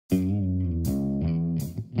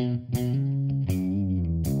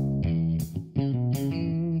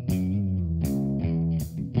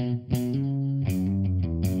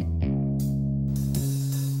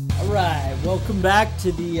Welcome back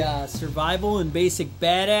to the Survival and Basic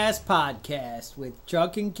Badass podcast with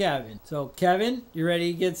Chuck and Kevin. So, Kevin, you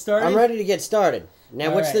ready to get started? I'm ready to get started. Now,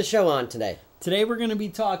 All what's right. the show on today? Today we're going to be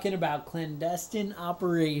talking about clandestine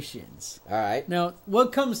operations. All right. Now,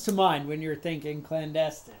 what comes to mind when you're thinking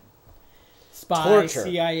clandestine? Spy, Torture.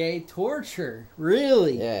 CIA, torture.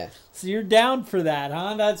 Really? Yeah. So you're down for that,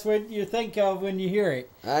 huh? That's what you think of when you hear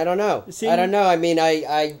it. I don't know. See- I don't know. I mean,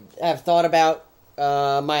 I have thought about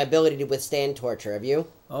my ability to withstand torture. Have you?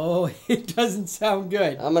 Oh, it doesn't sound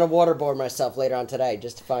good. I'm going to waterboard myself later on today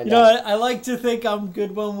just to find You know, out. I like to think I'm a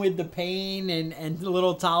good one with the pain and a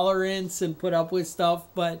little tolerance and put up with stuff,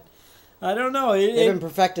 but I don't know. They've been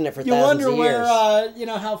perfecting it for You thousands wonder of years.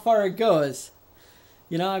 where, how far it goes.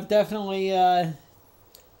 You know, I've definitely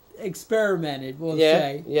experimented, we'll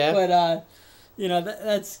say. Yeah. But,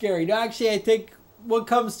 that's scary. No, actually, I think what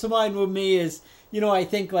comes to mind with me is, I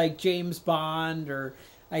think like James Bond, or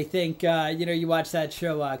I think, you watch that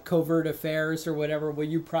show, Covert Affairs or whatever. Well,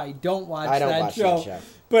 you probably don't watch I don't that watch show. that show.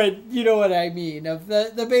 But you know what I mean, of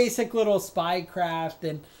the basic little spy craft.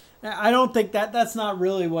 And I don't think that's not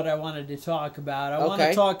really what I wanted to talk about. I want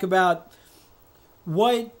to talk about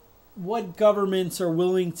what governments are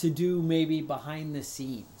willing to do maybe behind the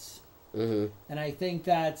scenes. Mm-hmm. And I think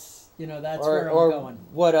that's where I'm going.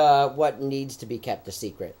 What needs to be kept a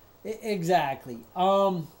secret. Exactly.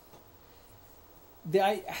 I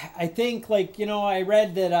think, I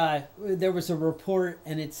read that there was a report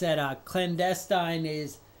and it said clandestine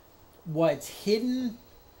is what's hidden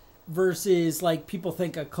versus, people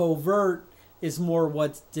think a covert is more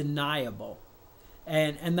what's deniable.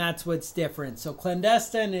 And that's what's different. So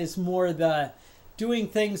clandestine is more the doing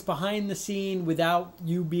things behind the scene without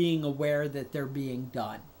you being aware that they're being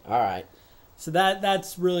done. All right. So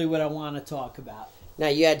that's really what I want to talk about. Now,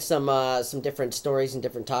 you had some different stories and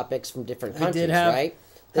different topics from different countries, have right?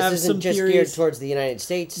 This some isn't just theories. geared towards the United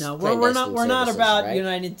States. No, we're not services, about right?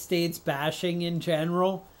 United States bashing in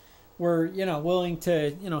general. We're willing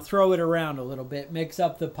to throw it around a little bit, mix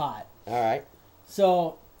up the pot. All right.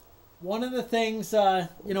 So one of the things I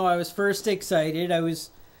was first excited. I was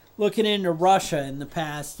looking into Russia in the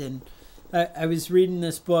past, and I was reading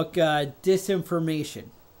this book, Disinformation.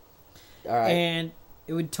 All right. And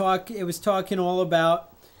it was talking all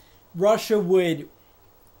about Russia would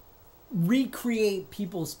recreate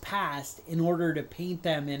people's past in order to paint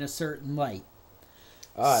them in a certain light.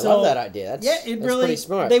 Oh, I love that idea. That's pretty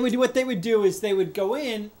smart. What they would do is they would go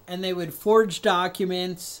in and they would forge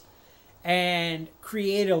documents and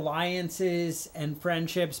create alliances and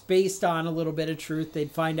friendships based on a little bit of truth.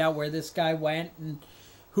 They'd find out where this guy went and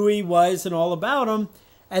who he was and all about him.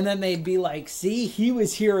 And then they'd be like, see, he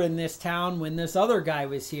was here in this town when this other guy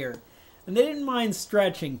was here. And they didn't mind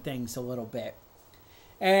stretching things a little bit.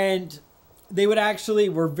 And they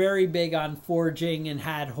were very big on forging and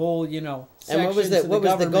had whole, sections and what was the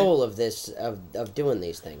government. goal of this, of doing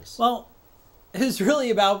these things? Well, it was really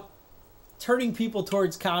about turning people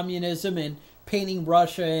towards communism and painting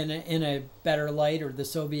Russia in a better light, or the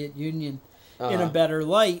Soviet Union in a better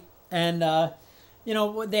light. And,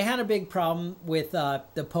 they had a big problem with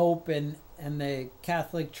the Pope and the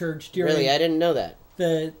Catholic Church during Really, I didn't know that.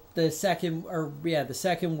 the Second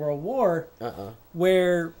World War,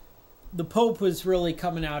 where the Pope was really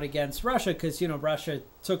coming out against Russia because Russia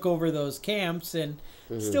took over those camps and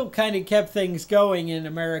still kind of kept things going, and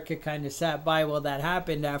America kind of sat by while that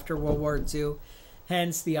happened after World War II.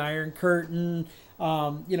 Hence the Iron Curtain,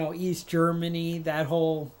 East Germany, that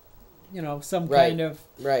whole, kind of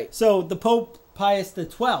right. So the Pope Pius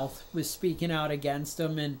XII was speaking out against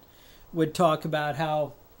them and would talk about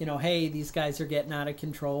how, hey, these guys are getting out of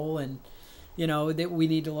control and, that we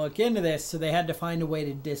need to look into this. So they had to find a way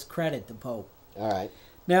to discredit the Pope. All right.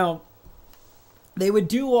 Now, they would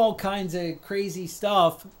do all kinds of crazy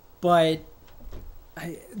stuff, but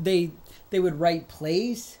they would write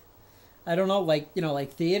plays. I don't know,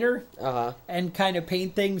 like theater, and kind of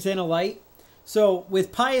paint things in a light. So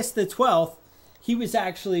with Pius XII, he was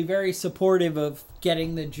actually very supportive of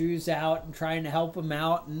getting the Jews out and trying to help them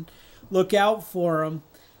out and look out for them.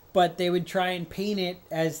 But they would try and paint it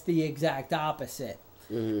as the exact opposite.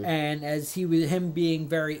 And as him being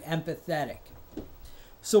very empathetic.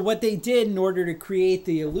 So what they did in order to create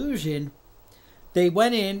the illusion, they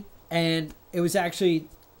went in, and it was actually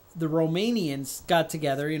the Romanians got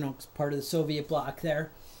together, it's part of the Soviet bloc there.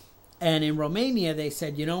 And in Romania, they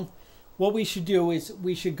said, what we should do is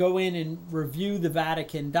we should go in and review the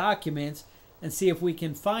Vatican documents and see if we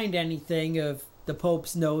can find anything of the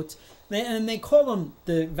Pope's notes. And they call them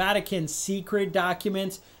the Vatican secret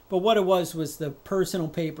documents, but what it was the personal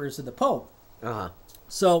papers of the Pope.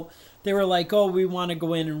 So they were like, oh, we want to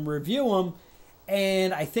go in and review them.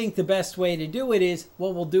 And I think the best way to do it is,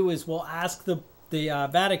 what we'll do is we'll ask the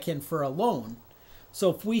Vatican for a loan. So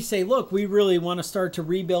if we say, look, we really want to start to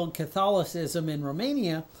rebuild Catholicism in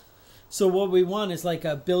Romania, so what we want is like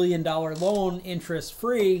 $1 billion loan,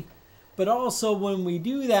 interest-free. But also when we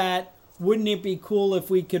do that, wouldn't it be cool if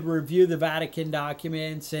we could review the Vatican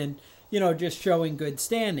documents and, just showing good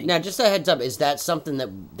standing? Now, just a heads up, is that something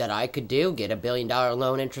that I could do, get $1 billion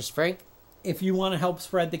loan interest-free? If you want to help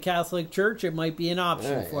spread the Catholic Church, it might be an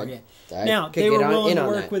option for you. I now, they were willing to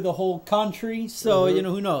work with the whole country, so,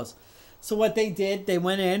 who knows. So what they did, they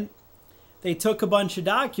went in, they took a bunch of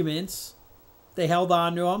documents, they held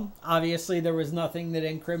on to them. Obviously, there was nothing that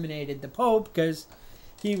incriminated the Pope because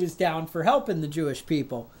he was down for helping the Jewish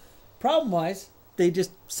people. Problem was, they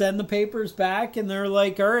just send the papers back and they're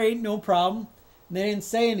like, all right, no problem. And they didn't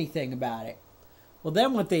say anything about it. Well,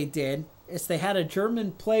 then what they did is they had a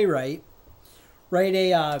German playwright write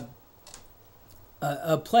a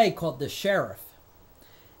play called The Sheriff.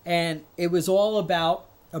 And it was all about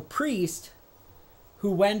a priest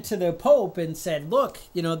who went to the Pope and said, look,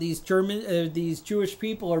 these Jewish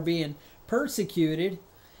people are being persecuted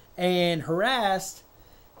and harassed,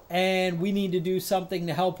 and we need to do something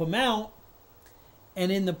to help them out.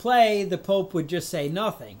 And in the play, the Pope would just say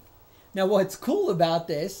nothing. Now, what's cool about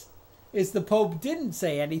this is the Pope didn't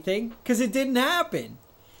say anything because it didn't happen.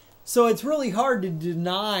 So it's really hard to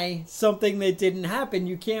deny something that didn't happen.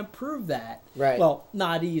 You can't prove that. Right. Well,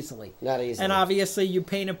 not easily. Not easily. And obviously you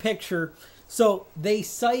paint a picture. So they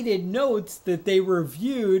cited notes that they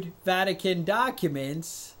reviewed Vatican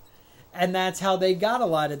documents, and that's how they got a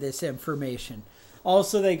lot of this information.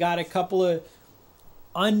 Also, they got a couple of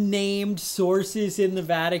unnamed sources in the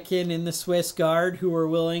Vatican, in the Swiss Guard, who were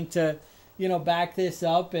willing to, back this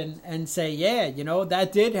up and say, yeah,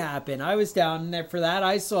 that did happen. I was down there for that.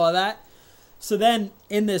 I saw that. So then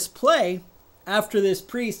in this play, after this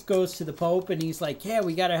priest goes to the Pope and he's like, yeah,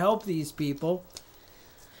 we got to help these people.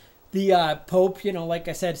 The Pope, like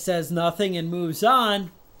I said, says nothing and moves on.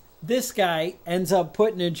 This guy ends up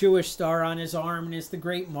putting a Jewish star on his arm and is the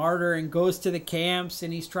great martyr and goes to the camps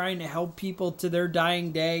and he's trying to help people to their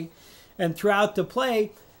dying day. And throughout the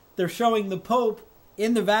play, they're showing the Pope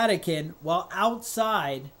in the Vatican while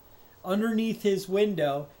outside, underneath his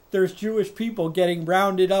window, there's Jewish people getting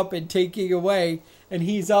rounded up and taken away. And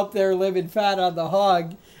he's up there living fat on the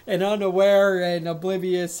hog and unaware and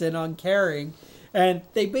oblivious and uncaring. And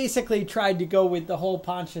they basically tried to go with the whole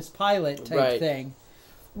Pontius Pilate type thing.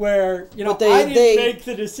 Where, I didn't make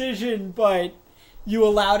the decision, but you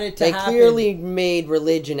allowed it to happen. They clearly made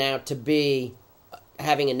religion out to be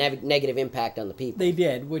having a negative impact on the people. They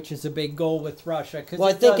did, which is a big goal with Russia, because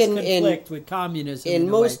it does conflict with communism. In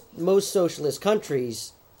most socialist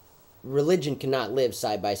countries, religion cannot live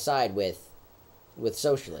side by side with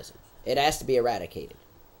socialism. It has to be eradicated.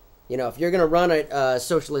 If you're going to run a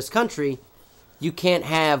socialist country, you can't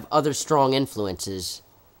have other strong influences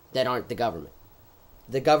that aren't the government.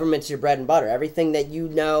 The government's your bread and butter. Everything that you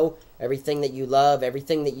know, everything that you love,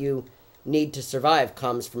 everything that you need to survive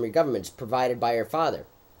comes from your government. It's provided by your father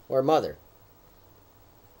or mother.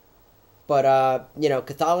 But,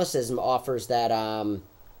 Catholicism offers that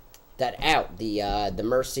out, the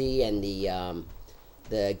mercy and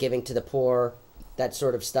the giving to the poor, that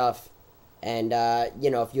sort of stuff. And,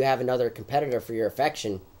 if you have another competitor for your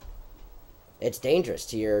affection, it's dangerous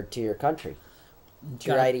to your country.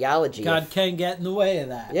 Your ideology. God can get in the way of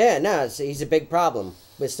that. Yeah, no, he's a big problem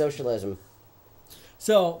with socialism.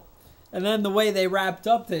 So, and then the way they wrapped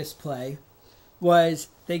up this play was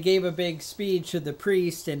they gave a big speech to the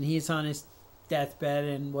priest, and he's on his deathbed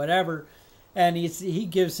and whatever, and he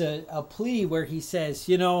gives a plea where he says,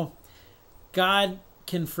 God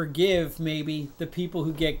can forgive maybe the people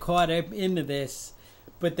who get caught up into this,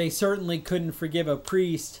 but they certainly couldn't forgive a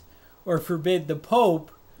priest or forbid the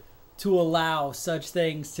Pope to allow such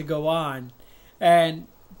things to go on. And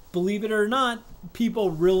believe it or not, people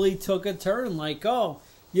really took a turn, like,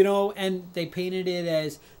 and they painted it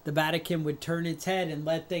as the Vatican would turn its head and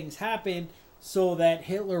let things happen so that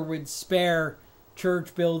Hitler would spare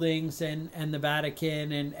church buildings and the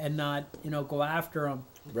Vatican and not, go after them.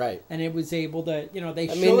 Right. And it was able to, they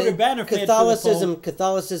showed a benefit Catholicism, for the Pope.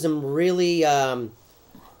 Catholicism really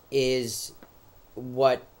is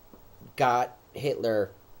what got Hitler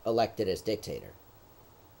elected as dictator.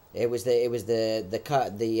 It was the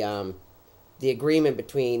agreement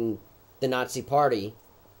between the Nazi Party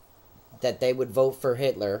that they would vote for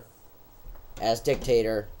Hitler as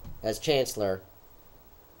dictator, as chancellor,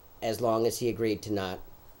 as long as he agreed to not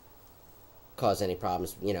cause any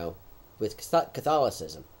problems, with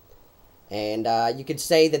Catholicism. And you could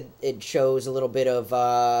say that it shows a little bit of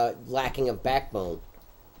lacking of backbone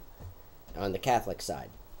on the Catholic side.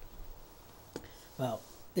 Well,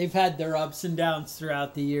 they've had their ups and downs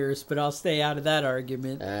throughout the years, but I'll stay out of that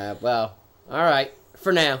argument. Well, all right,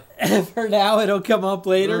 for now. For now, it'll come up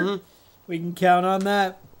later. Mm-hmm. We can count on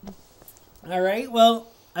that. All right, well,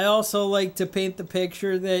 I also like to paint the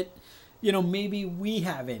picture that, maybe we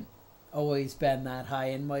haven't always been that high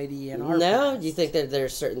and mighty in our past. You think that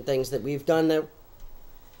there's certain things that we've done that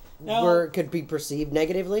could be perceived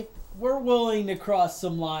negatively? We're willing to cross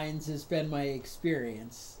some lines, has been my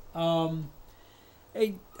experience. You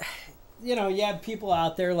have people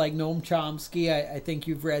out there like Noam Chomsky. I think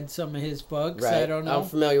you've read some of his books. Right. I don't know. I'm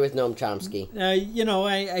familiar with Noam Chomsky.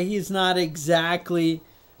 He's not exactly...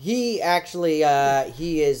 He actually,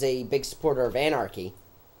 he is a big supporter of anarchy.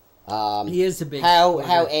 He is a big how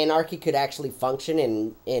anarchy could actually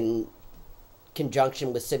function in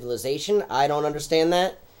conjunction with civilization. I don't understand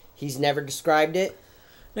that. He's never described it.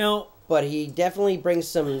 Now, but he definitely brings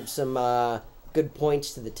some good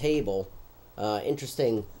points to the table.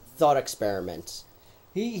 Interesting thought experiments.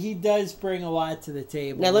 He does bring a lot to the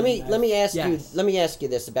table. Now let me ask you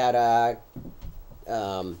this about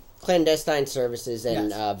clandestine services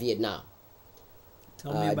in Vietnam.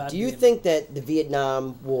 Tell me about. Do you think that the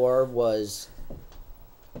Vietnam War was?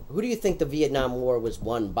 Who do you think the Vietnam War was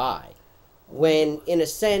won by? When, in a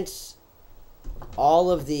sense, all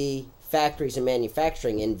of the factories and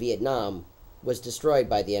manufacturing in Vietnam was destroyed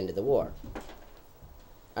by the end of the war.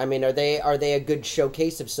 I mean, are they a good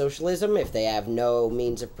showcase of socialism if they have no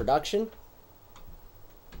means of production?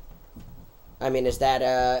 I mean, is that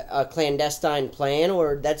a clandestine plan,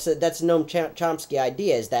 or that's a Noam Chomsky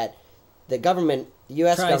idea? Is that the government, the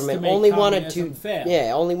U.S. government, only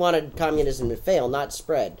wanted communism to fail, not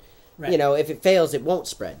spread. Right. If it fails, it won't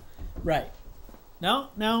spread. Right.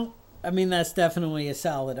 No. I mean, that's definitely a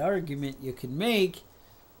solid argument you can make,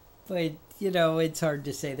 but it's hard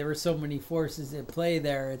to say. There were so many forces at play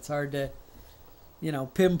there. It's hard to,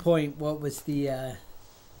 pinpoint what was the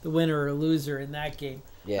winner or loser in that game.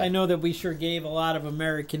 Yeah. I know that we sure gave a lot of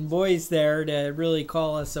American boys there to really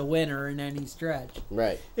call us a winner in any stretch.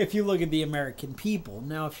 Right. If you look at the American people.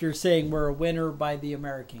 Now, if you're saying we're a winner by the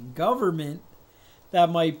American government,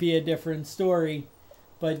 that might be a different story.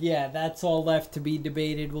 But yeah, that's all left to be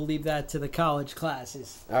debated. We'll leave that to the college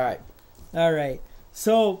classes. All right.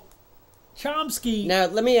 So, Chomsky. Now,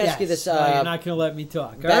 let me ask you this. No, you're not going to let me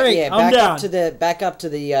talk. All right, I'm down. Back up to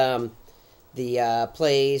the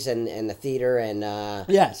plays and the theater and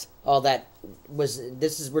yes, all that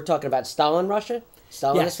we're talking about Stalinist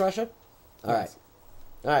Russia. All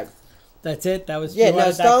right. That's it. That was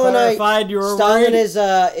Stalin worried?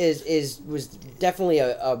 was definitely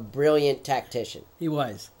a brilliant tactician. He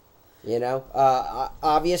was.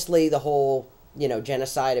 Obviously the whole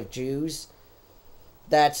genocide of Jews.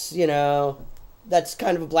 That's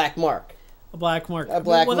kind of a black mark. A black mark. That's a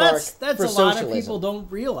lot socialism. Of people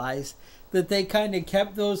don't realize that they kind of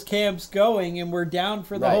kept those camps going and were down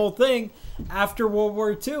for the whole thing after World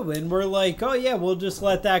War II. And we're like, oh yeah, we'll just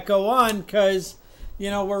let that go on because,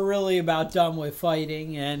 we're really about done with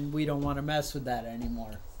fighting and we don't want to mess with that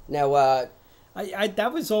anymore. Now,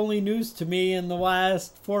 that was only news to me in the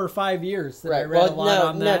last 4 or 5 years that I read a lot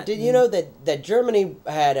on that. Did you know that Germany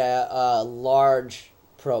had a large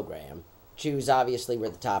program? Jews obviously were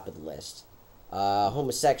at the top of the list.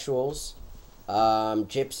 Homosexuals,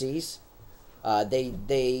 gypsies.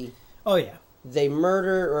 They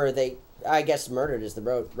murdered, I guess murdered is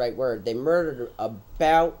the right word. They murdered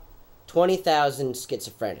about 20,000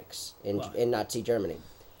 schizophrenics in Nazi Germany.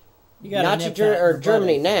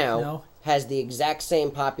 Germany now has the exact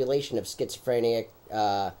same population of schizophrenic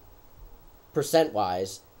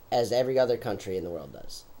percent-wise as every other country in the world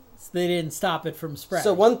does. So they didn't stop it from spreading.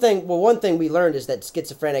 So one thing we learned is that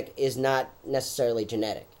schizophrenic is not necessarily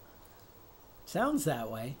genetic. Sounds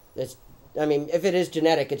that way. If it is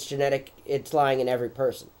genetic, it's genetic. It's lying in every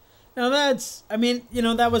person. Now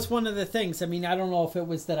that was one of the things. I don't know if it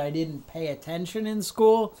was that I didn't pay attention in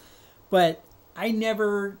school, but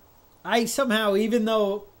I somehow, even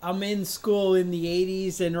though I'm in school in the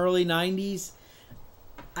 80s and early 90s,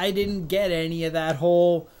 I didn't get any of that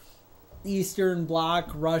whole Eastern Bloc,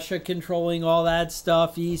 Russia controlling all that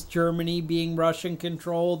stuff, East Germany being Russian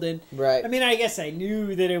controlled. And right. I guess I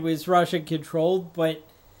knew that it was Russian controlled, but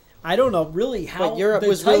I don't know really how. But Europe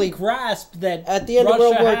was really grasped that at the end of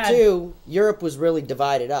World War II, Europe was really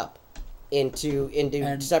divided up into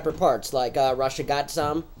separate parts. Like Russia got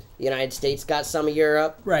some, the United States got some of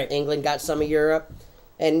Europe, right? England got some of Europe,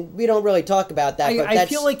 And we don't really talk about that, but I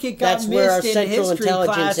feel like it got missed in history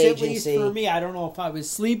class, at least for me. I don't know if I was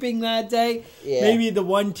sleeping that day. Yeah. Maybe the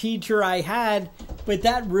one teacher I had, but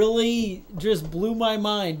that really just blew my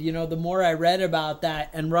mind. You know, the more I read about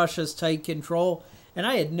that and Russia's tight control, and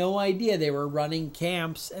I had no idea they were running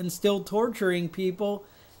camps and still torturing people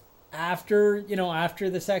after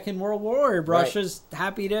the Second World War. Russia's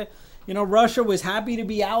happy to, Russia was happy to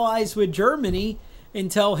be allies with Germany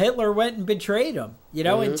until Hitler went and betrayed them.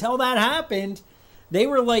 Until that happened, they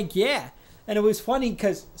were like, yeah. And it was funny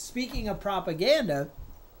because, speaking of propaganda,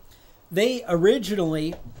 they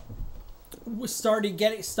originally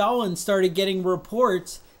Stalin started getting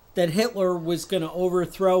reports that Hitler was going to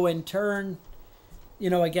overthrow and turn,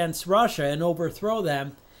 against Russia and overthrow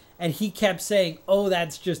them. And he kept saying, oh,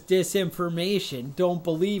 that's just disinformation. Don't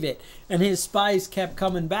believe it. And his spies kept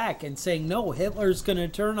coming back and saying, no, Hitler's going to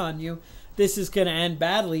turn on you. This is going to end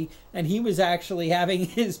badly. And he was actually having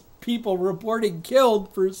his people reported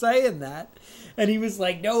killed for saying that. And he was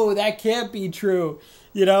like, no, that can't be true.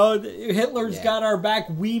 Hitler's got our back.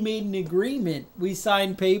 We made an agreement. We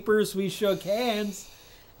signed papers. We shook hands.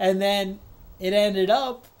 And then it ended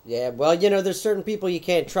up. Yeah, well, there's certain people you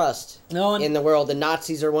can't trust in the world, and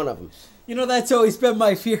Nazis are one of them. That's always been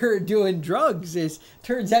my fear of doing drugs is,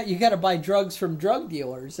 turns out you got to buy drugs from drug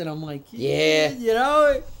dealers. And I'm like, yeah.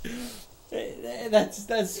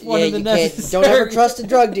 That's one of the necessary. Don't ever trust a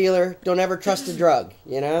drug dealer. Don't ever trust a drug,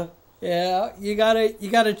 Yeah, you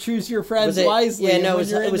gotta choose your friends wisely. Yeah, no,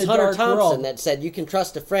 it was Hunter Thompson that said you can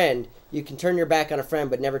trust a friend, you can turn your back on a friend,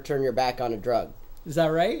 but never turn your back on a drug. Is that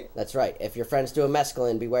right? That's right. If your friend's doing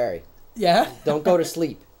mescaline, be wary. Yeah? Don't go to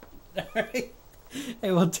sleep. All right.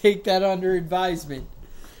 And we'll take that under advisement.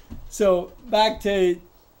 So, back to...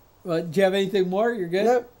 Well, do you have anything more? You're good?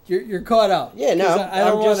 Nope. You're caught up. Yeah, no.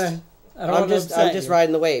 I'm just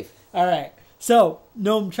riding the wave. All right. So,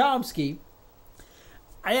 Noam Chomsky,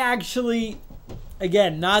 I actually,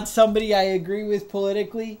 again, not somebody I agree with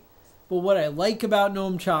politically, but what I like about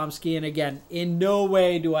Noam Chomsky, and again, in no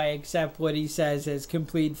way do I accept what he says as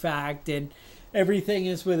complete fact, and everything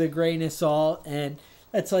is with a grain of salt, and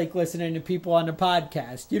that's like listening to people on a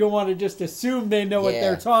podcast. You don't want to just assume they know what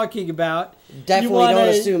they're talking about. Definitely don't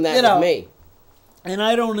assume that with me. And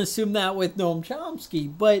I don't assume that with Noam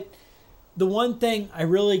Chomsky, but the one thing I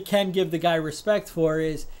really can give the guy respect for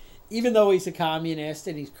is, even though he's a communist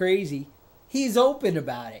and he's crazy, he's open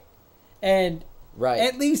about it. And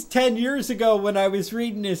at least 10 years ago when I was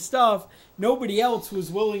reading his stuff, nobody else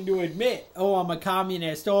was willing to admit, oh, I'm a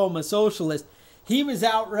communist, oh, I'm a socialist. He was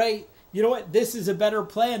outright, you know what, this is a better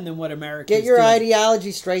plan than what America's doing. Get your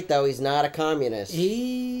ideology straight, though. He's not a communist.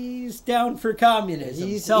 He's down for communism.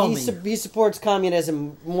 He supports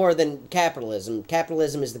communism more than capitalism.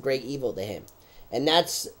 Capitalism is the great evil to him. And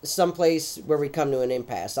that's someplace where we come to an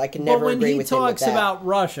impasse. I can never agree with him with that. But when he talks about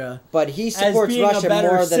Russia, but he supports Russia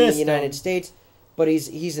more than the United States. But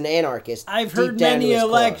he's an anarchist. I've heard many a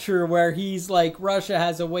lecture where he's like, Russia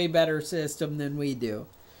has a way better system than we do.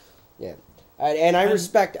 Yeah, and I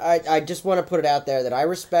respect. I just want to put it out there that I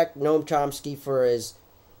respect Noam Chomsky for his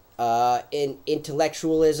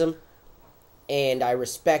intellectualism. And I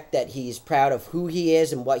respect that he's proud of who he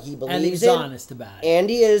is and what he believes in. And he's honest about it. And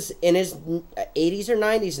he is in his 80s or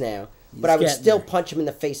 90s now. But I would still punch him in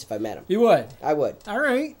the face if I met him. You would? I would. All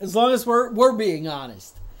right. As long as we're being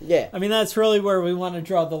honest. Yeah. I mean, that's really where we want to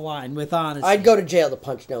draw the line, with honesty. I'd go to jail to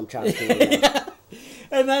punch Noam Chomsky. Yeah.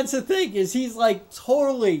 And that's the thing, is he's like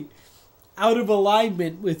totally out of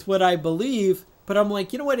alignment with what I believe. But I'm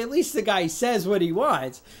like, you know what? At least the guy says what he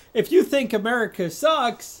wants. If you think America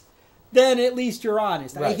sucks, then at least you're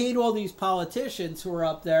honest. Right. I hate all these politicians who are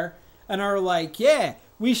up there and are like, yeah,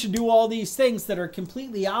 we should do all these things that are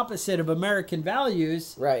completely opposite of American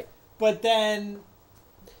values. Right. But then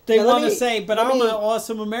they want to say, but I'm an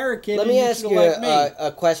awesome American. Let me ask you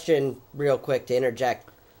a question real quick to interject.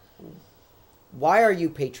 Why are you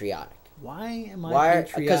patriotic? Why am I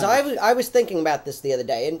patriotic? Because I was thinking about this the other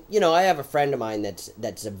day. And, I have a friend of mine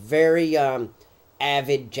that's a very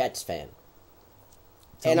avid Jets fan.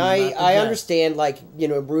 And I understand,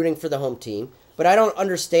 rooting for the home team. But I don't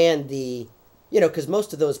understand because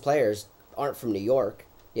most of those players aren't from New York,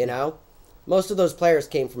 Most of those players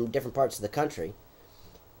came from different parts of the country.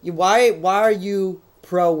 Why are you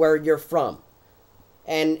pro where you're from?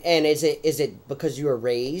 And is it because you were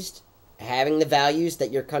raised having the values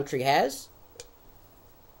that your country has?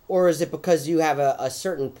 Or is it because you have a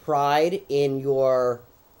certain pride in your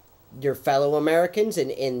fellow Americans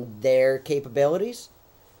and in their capabilities?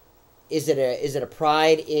 Is it a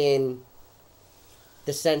pride in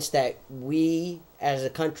the sense that we as a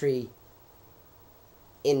country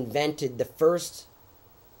invented the first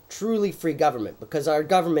truly free government, because our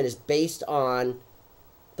government is based on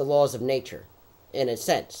the laws of nature, in a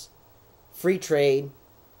sense. Free trade.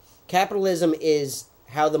 Capitalism is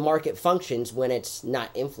how the market functions when it's not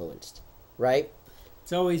influenced, right?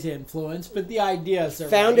 It's always influenced, but the ideas are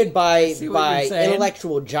founded right. by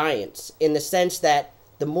intellectual giants, in the sense that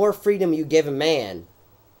the more freedom you give a man,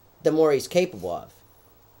 the more he's capable of.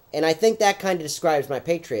 And I think that kind of describes my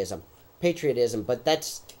patriotism. But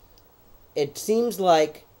it seems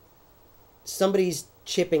like somebody's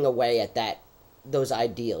chipping away at those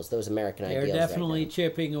ideals, those American ideals. They're definitely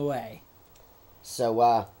chipping away. So,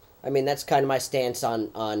 I mean, that's kind of my stance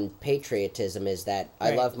on patriotism, is that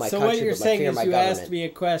I love my country, but I fear my government. So what you're saying is you asked me a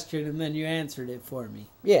question and then you answered it for me.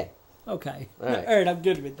 Yeah. Okay. All right. All right, I'm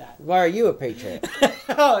good with that. Why are you a patriot?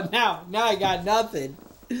 Oh, now I got nothing.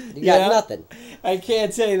 You got nothing. I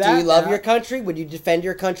can't say that. Do you love your country? Would you defend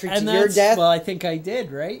your country to your death? Well, I think I did,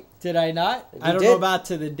 right? Did I not? I don't know about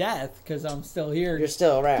to the death, because I'm still here. You're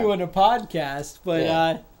still around. Doing a podcast,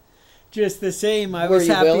 but just the same, I was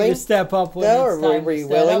happy to step up when it's time were you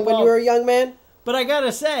willing when you were a young man? But I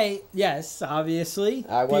gotta say, yes, obviously.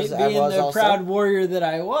 I was the also. proud warrior that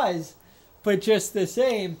I was. But just the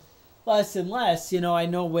same, less and less. You know, I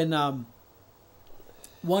know when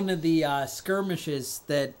one of the skirmishes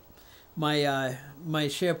that my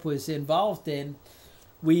ship was involved in,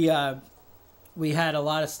 we had a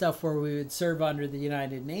lot of stuff where we would serve under the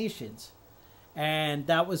United Nations. And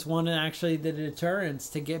that was one of actually the deterrents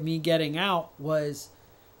to get me getting out, was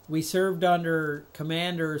we served under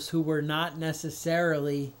commanders who were not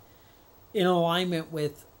necessarily in alignment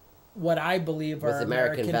with what I believe are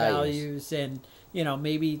American values. And, you know,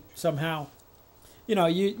 maybe somehow, you know,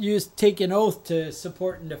 you take an oath to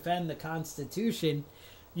support and defend the Constitution.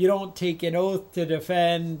 You don't take an oath to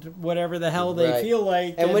defend whatever the hell they feel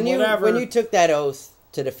like. And when you took that oath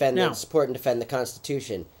to defend and support and defend the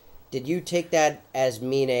Constitution, did you take that as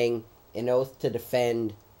meaning an oath to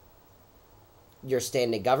defend your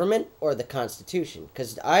standing government or the Constitution?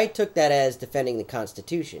 Because I took that as defending the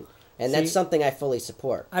Constitution, and that's something I fully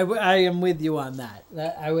support. I am with you on that.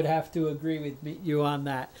 I would have to agree with you on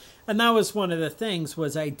that. And that was one of the things,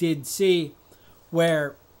 was I did see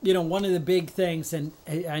where, you know, one of the big things, and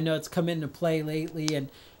I know it's come into play lately and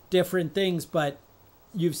different things, but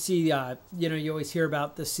you see, you know, you always hear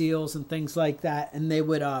about the SEALs and things like that, and they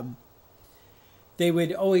would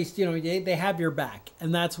always, you know, they have your back,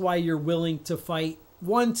 and that's why you're willing to fight,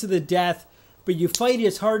 one, to the death, but you fight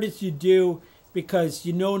as hard as you do because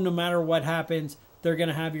you know no matter what happens, they're going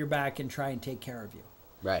to have your back and try and take care of you.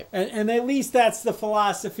 Right. And at least that's the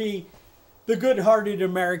philosophy the good-hearted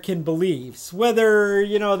American believes. Whether,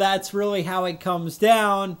 you know, that's really how it comes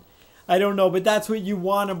down, I don't know, but that's what you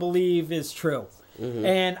want to believe is true. Mm-hmm.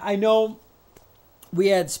 And I know we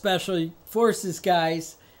had special forces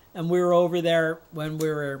guys, and we were over there when we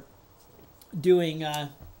were doing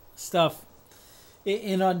stuff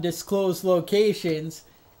in undisclosed locations,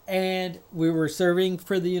 and we were serving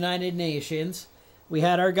for the United Nations. We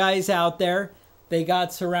had our guys out there. They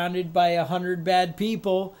got surrounded by 100 bad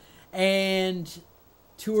people, and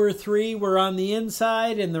 2 or 3 were on the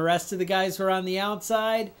inside, and the rest of the guys were on the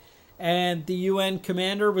outside. And the UN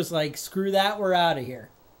commander was like, "Screw that, we're out of here."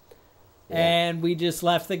 Yeah. And we just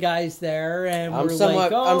left the guys there, and I'm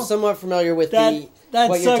somewhat familiar with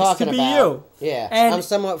what you're talking about. You. Yeah, and I'm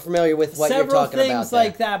somewhat familiar with what you're talking about. Several things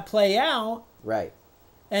like that play out. Right.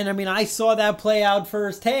 And I mean, I saw that play out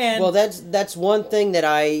firsthand. Well, that's one thing that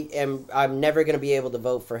I'm never going to be able to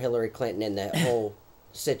vote for Hillary Clinton in the whole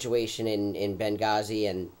situation in Benghazi,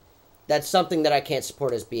 and that's something that I can't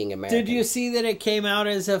support as being American. Did you see that it came out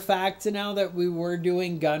as a fact now that we were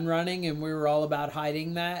doing gun running and we were all about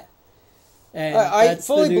hiding that? And I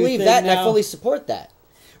fully believe that, and I fully support that.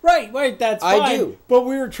 Right, that's fine. I do. But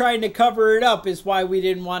we were trying to cover it up, is why we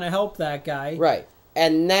didn't want to help that guy. Right.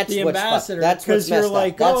 And that's the what's ambassador, that's what's you're messed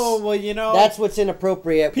like, up. oh, well, you know, that's what's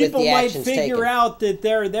inappropriate with the actions taken. People might figure out that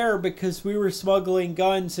they're there because we were smuggling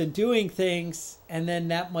guns and doing things, and then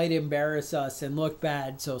that might embarrass us and look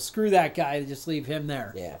bad. So screw that guy, just leave him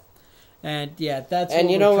there. Yeah. And yeah, that's. And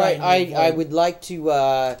what you know, I would like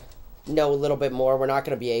to know a little bit more. We're not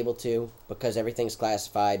going to be able to because everything's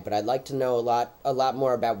classified. But I'd like to know a lot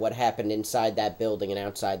more about what happened inside that building and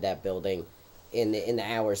outside that building in the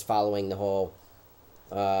hours following the whole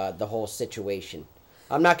situation.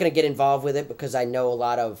 I'm not going to get involved with it because I know a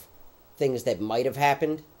lot of things that might have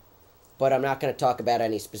happened, but I'm not going to talk about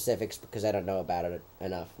any specifics because I don't know about it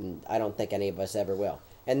enough, and I don't think any of us ever will.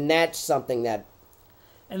 And that's something that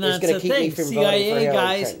is going to keep me from voting for Hillary Clinton. CIA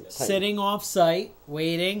guys sitting off site,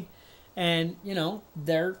 waiting, and, you know,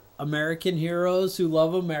 they're American heroes who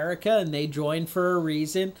love America and they join for a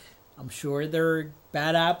reason. I'm sure they're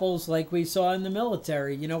bad apples like we saw in the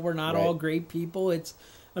military. You know, we're not all great people. It's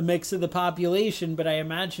a mix of the population, but I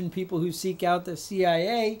imagine people who seek out the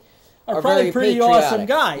CIA are probably pretty awesome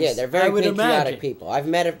guys. Yeah, they're very patriotic people. I've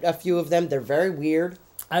met a few of them. They're very weird.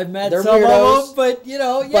 I've met some of them, but you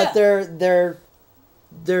know, But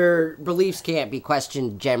their beliefs can't be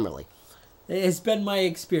questioned generally. It's been my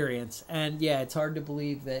experience, and yeah, it's hard to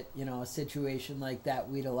believe that, you know, a situation like that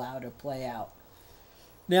we'd allow to play out.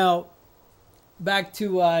 Now, back to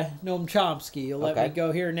Noam Chomsky. You'll let me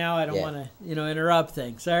go here now. I don't want to, you know, interrupt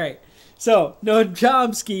things. All right. So, Noam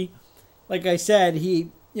Chomsky, like I said, he,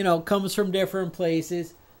 you know, comes from different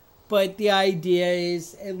places, but the idea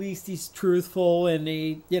is at least he's truthful and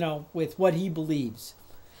he, you know, with what he believes.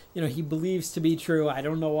 You know, he believes to be true. I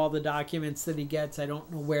don't know all the documents that he gets. I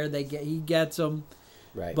don't know where he gets them.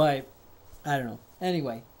 Right. But I don't know.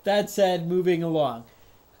 Anyway, that said, moving along.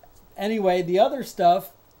 Anyway, the other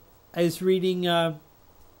stuff, I was reading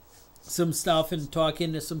some stuff and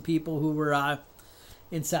talking to some people who were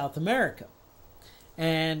in South America.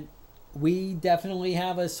 And we definitely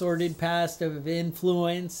have a sordid past of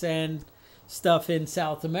influence and stuff in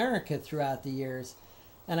South America throughout the years.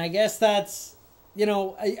 And I guess that's, you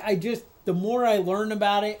know, I just, the more I learn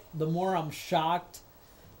about it, the more I'm shocked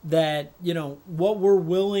that, you know, what we're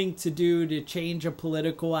willing to do to change a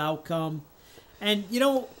political outcome. And, you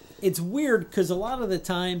know, it's weird because a lot of the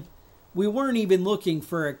time we weren't even looking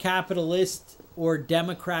for a capitalist or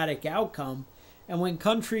democratic outcome. And when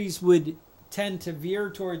countries would tend to veer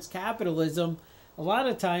towards capitalism, a lot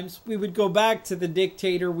of times we would go back to the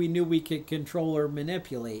dictator we knew we could control or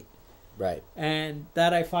manipulate. Right. And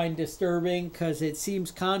that I find disturbing because it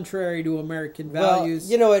seems contrary to American values.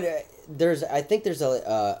 Well, you know, I think there's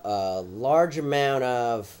a large amount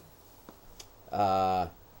of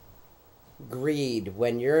greed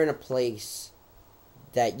when you're in a place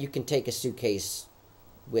that you can take a suitcase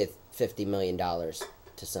with $50 million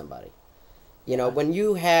to somebody. You know, when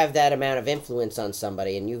you have that amount of influence on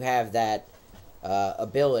somebody and you have that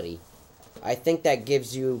ability, I think that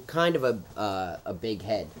gives you kind of a big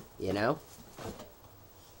head, you know?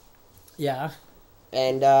 Yeah.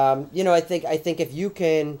 And you know, I think if you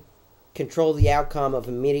can control the outcome of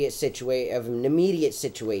an immediate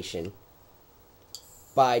situation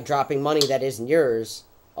by dropping money that isn't yours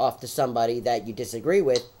off to somebody that you disagree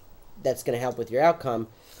with, that's going to help with your outcome.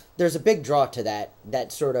 There's a big draw to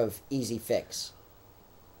that sort of easy fix.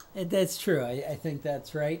 That's true. I think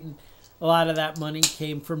that's right. And a lot of that money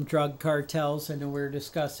came from drug cartels. I know we were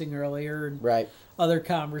discussing earlier and other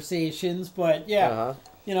conversations. But yeah,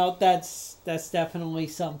 you know, that's definitely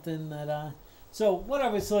something that... So what I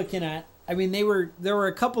was looking at, I mean, there were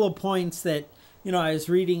a couple of points that, you know, I was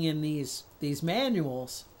reading in these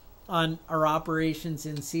manuals on our operations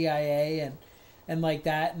in CIA and like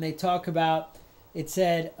that. And they talk about, it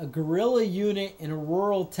said, a guerrilla unit in a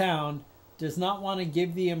rural town does not want to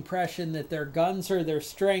give the impression that their guns are their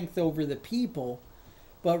strength over the people,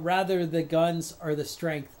 but rather the guns are the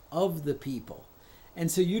strength of the people. And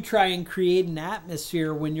so you try and create an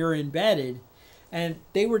atmosphere when you're embedded, and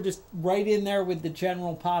they were just right in there with the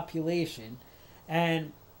general population.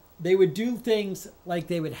 And they would do things like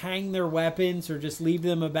they would hang their weapons or just leave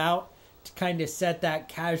them about to kind of set that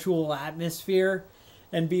casual atmosphere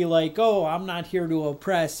and be like, oh, I'm not here to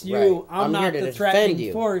oppress you. Right. I'm not the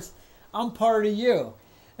threatening force. I'm part of you.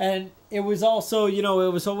 And it was also, you know,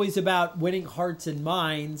 it was always about winning hearts and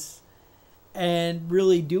minds and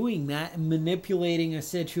really doing that and manipulating a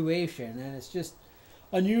situation. And it's just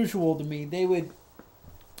unusual to me. They would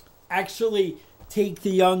actually take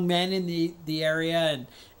the young men in the area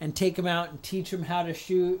and take them out and teach them how to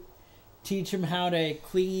shoot, teach them how to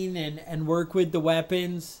clean and work with the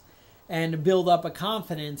weapons, and build up a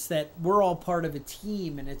confidence that we're all part of a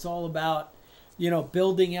team, and it's all about, you know,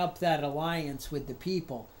 building up that alliance with the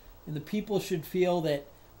people. And the people should feel that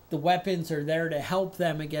the weapons are there to help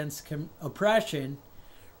them against oppression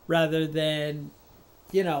rather than,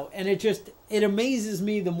 you know, and it amazes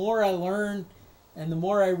me the more I learn and the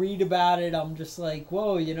more I read about it. I'm just like,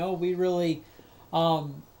 whoa, you know, we really,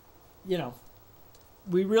 you know,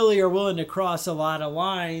 we really are willing to cross a lot of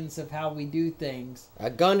lines of how we do things. A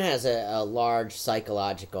gun has a large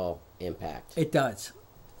psychological impact. It does.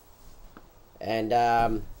 And,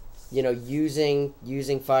 you know,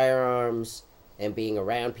 using firearms and being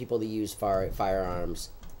around people that use firearms,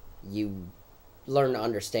 you learn to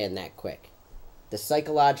understand that quick. The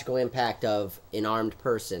psychological impact of an armed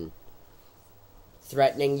person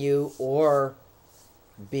threatening you or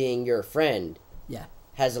being your friend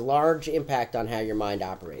has a large impact on how your mind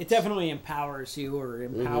operates. It definitely empowers you, or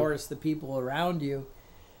empowers the people around you,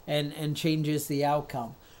 and changes the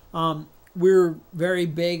outcome. We're very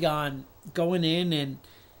big on going in, and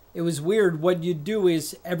it was weird. What you do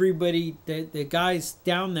is everybody, the guys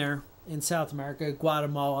down there in South America,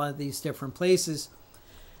 Guatemala, these different places,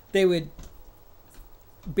 they would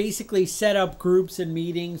basically set up groups and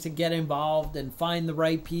meetings and get involved and find the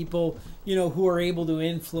right people, who are able to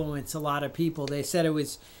influence a lot of people. They said it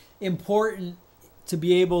was important to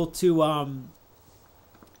be able to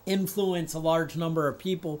influence a large number of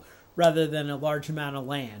people rather than a large amount of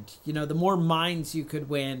land. The more minds you could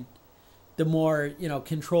win, the more,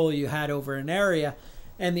 control you had over an area.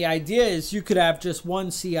 And the idea is you could have just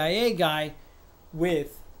one CIA guy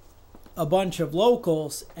with a bunch of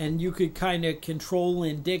locals, and you could kind of control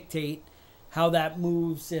and dictate how that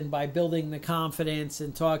moves, and by building the confidence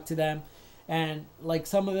and talk to them. And like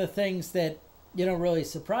some of the things that, really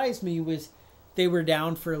surprised me was they were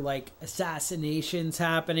down for like assassinations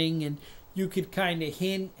happening, and you could kind of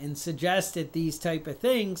hint and suggest at these type of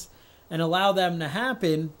things and allow them to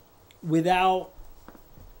happen without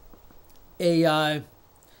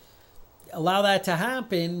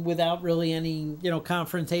without really any,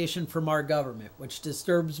 confrontation from our government, which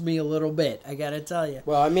disturbs me a little bit, I gotta tell you.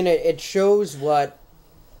 Well, I mean, it shows what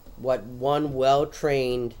one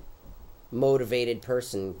well-trained, motivated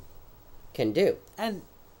person can do. And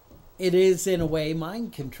it is, in a way,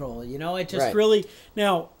 mind control, It just Right. really...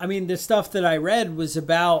 Now, I mean, the stuff that I read was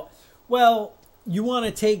about, well, you want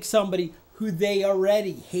to take somebody who they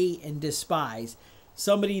already hate and despise,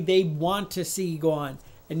 somebody they want to see gone,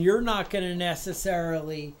 and you're not going to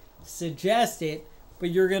necessarily suggest it, but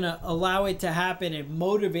you're going to allow it to happen and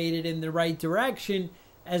motivate it in the right direction,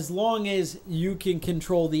 as long as you can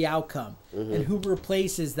control the outcome. And who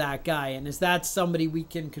replaces that guy, and is that somebody we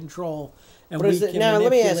can control and we can now, manipulate?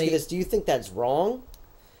 let me ask you this. Do you think that's wrong?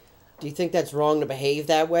 Do you think that's wrong to behave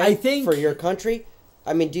that way I think, for your country?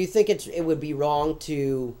 I mean, do you think it would be wrong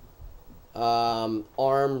to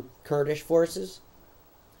arm Kurdish forces?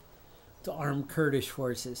 To arm Kurdish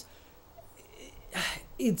forces.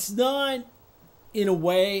 It's not, in a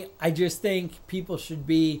way. I just think people should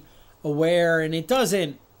be aware, and it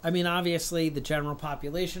doesn't... I mean, obviously, the general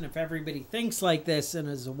population, if everybody thinks like this and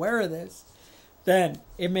is aware of this, then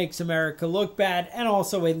it makes America look bad, and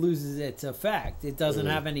also it loses its effect. It doesn't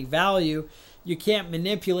have any value. You can't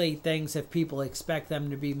manipulate things if people expect them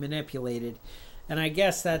to be manipulated. And I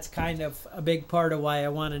guess that's kind of a big part of why I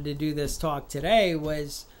wanted to do this talk today,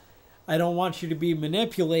 was I don't want you to be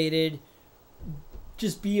manipulated.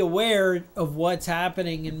 Just be aware of what's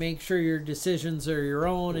happening and make sure your decisions are your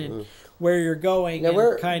own and where you're going. Now,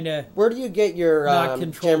 and where do you get your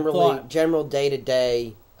thought. general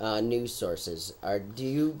day-to-day news sources? Do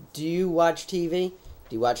you watch TV?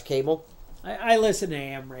 Do you watch cable? I listen to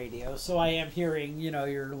AM radio, so I am hearing,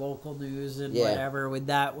 your local news and whatever with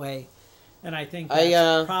that way. And I think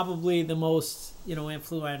that's probably the most,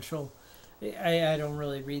 influential. I don't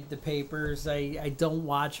really read the papers. I don't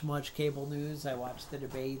watch much cable news. I watch the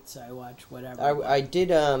debates. I watch whatever. I did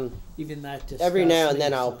even that every now and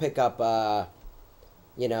then I'll pick up the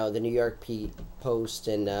New York Post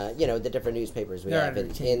and the different newspapers we have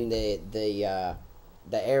in the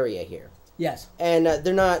area here. Yes. And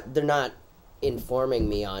they're not informing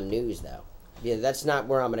me on news though. Yeah, that's not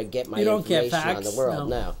where I'm going to get my information on the world.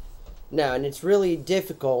 No, and it's really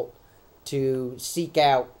difficult to seek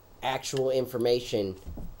out actual information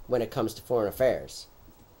when it comes to foreign affairs.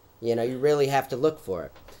 You really have to look for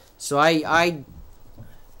it. So I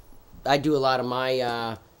do a lot of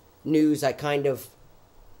my news. I kind of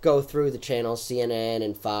go through the channels, CNN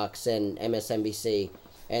and Fox and MSNBC,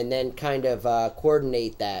 and then kind of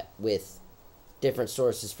coordinate that with different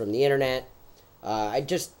sources from the internet. I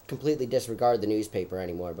just completely disregard the newspaper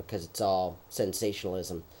anymore because it's all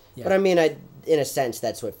sensationalism. Yeah. But I mean, in a sense,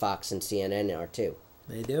 that's what Fox and CNN are too.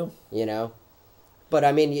 They do. But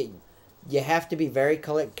I mean, you have to be very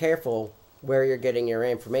careful where you're getting your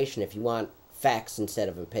information if you want facts instead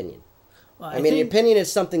of opinion. Well, I mean, opinion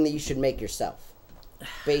is something that you should make yourself,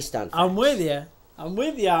 based on facts. I'm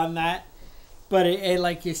with you on that. But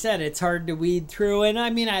like you said, it's hard to weed through. And I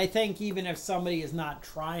mean, I think even if somebody is not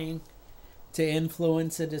trying to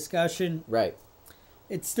influence a discussion, right,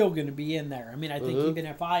 it's still going to be in there. I mean, I think even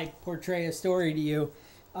if I portray a story to you,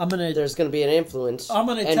 there's going to be an influence. I'm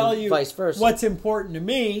going to tell you vice versa. What's important to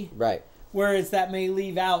me. Right. Whereas that may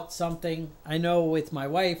leave out something. I know with my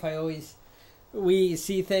wife, we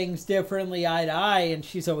see things differently eye to eye, and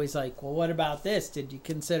she's always like, well, what about this? Did you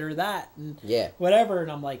consider that? And whatever.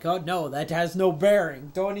 And I'm like, oh, no, that has no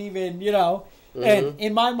bearing. Don't even, And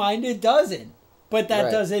in my mind, it doesn't. but that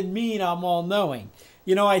Right. doesn't mean I'm all knowing.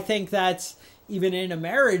 You know, I think that's even in a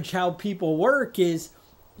marriage how people work is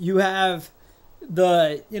you have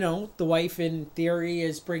the wife in theory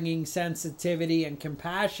is bringing sensitivity and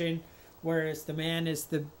compassion, whereas the man is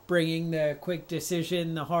the bringing the quick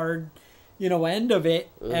decision, the hard end of it,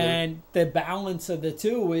 and the balance of the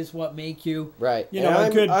two is what make you right. a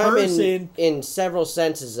good person. In several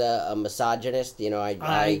senses, a misogynist.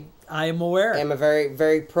 I am aware. am a very,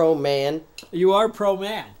 very pro man. You are pro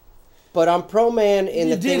man. But I'm pro man in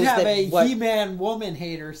you the did things have that a He-Man woman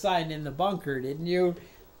hater sign in the bunker, didn't you?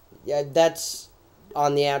 Yeah, that's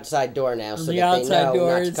on the outside door now, so the that they outside know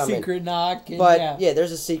door, not to come secret in. knock. And But yeah,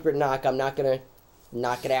 there's a secret knock. I'm not gonna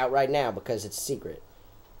knock it out right now because it's secret.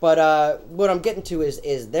 But what I'm getting to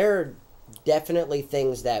is there are definitely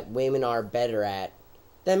things that women are better at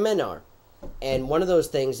than men are, and one of those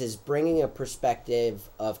things is bringing a perspective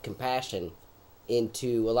of compassion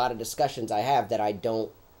into a lot of discussions I have that I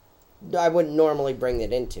wouldn't normally bring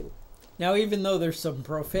it into. Now, even though there's some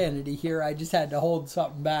profanity here, I just had to hold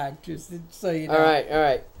something back, just so you know. All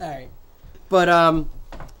right. But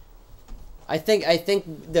I think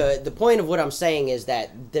the point of what I'm saying is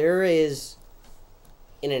that there is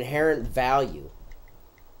an inherent value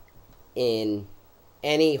in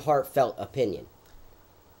any heartfelt opinion,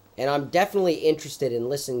 and I'm definitely interested in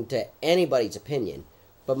listening to anybody's opinion.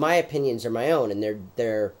 But my opinions are my own, and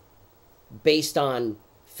they're based on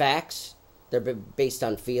facts. They're based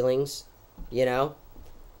on feelings,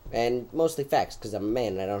 and mostly facts because I'm a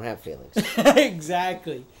man and I don't have feelings.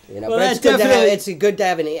 Exactly. Well, but it's good to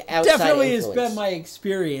have an outside definitely influence. Has been my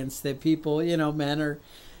experience that people, men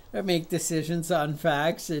make decisions on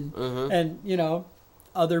facts, and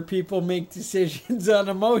other people make decisions on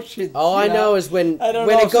emotions. All I know is when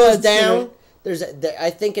it goes down, I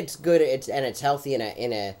think it's good. It's healthy in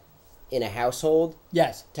a household.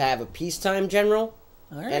 Yes. To have a peacetime general.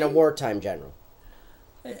 Right. And a wartime general.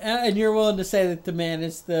 And you're willing to say that the man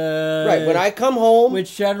is the... Right, when I come home...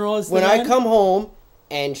 Which general is the man? When I come home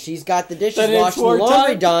and she's got the dishes washed and the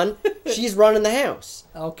laundry done, she's running the house.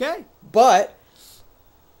 Okay. But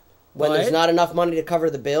when there's not enough money to cover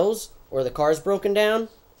the bills or the car's broken down,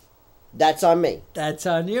 that's on me. That's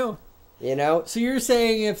on you. So you're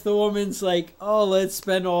saying if the woman's like, oh, let's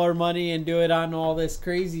spend all our money and do it on all this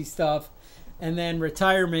crazy stuff, and then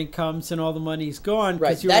retirement comes and all the money's gone.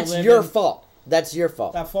 Right, that's your fault. That's your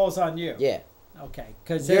fault. That falls on you. Yeah. Okay,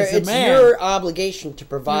 because it's your obligation to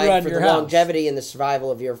provide for the longevity and the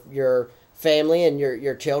survival of your family and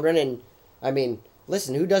your children. And I mean,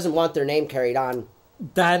 listen, who doesn't want their name carried on?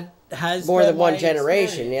 That has more than one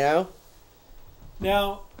generation,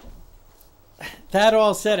 Now, that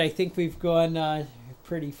all said, I think we've gone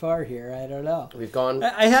pretty far here. I don't know. We've gone.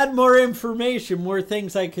 I had more information, more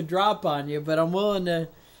things I could drop on you, but I'm willing to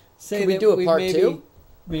say Can we do a part two?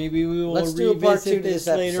 Maybe we will Let's do a part two revisit this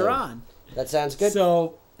later on. That sounds good.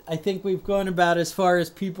 So I think we've gone about as far as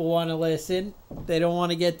people want to listen. They don't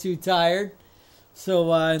want to get too tired.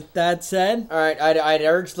 So that said, all right, I'd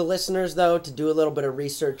urge the listeners though to do a little bit of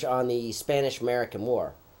research on the Spanish-American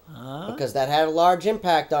War. Because that had a large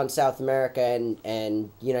impact on South America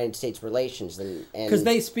and United States relations, and because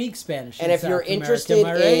they speak Spanish. And if you're interested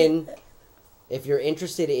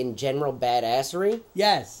in general badassery,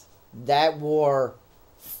 yes, that war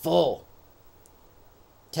full.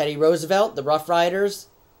 Teddy Roosevelt, the Rough Riders,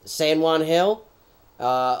 San Juan Hill,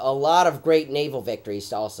 a lot of great naval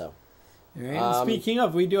victories also. Right. Speaking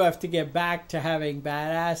of, we do have to get back to having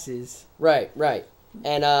badasses. Right.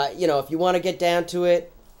 And if you want to get down to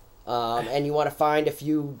it. And you want to find a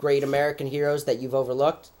few great American heroes that you've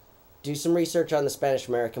overlooked, do some research on the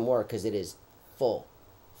Spanish-American War because it is full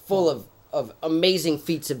of amazing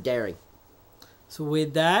feats of daring. So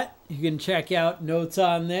with that, you can check out notes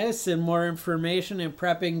on this and more information at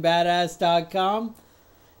preppingbadass.com.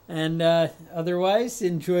 And otherwise,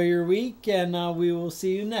 enjoy your week, and we will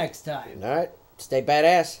see you next time. All right. Stay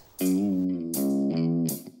badass.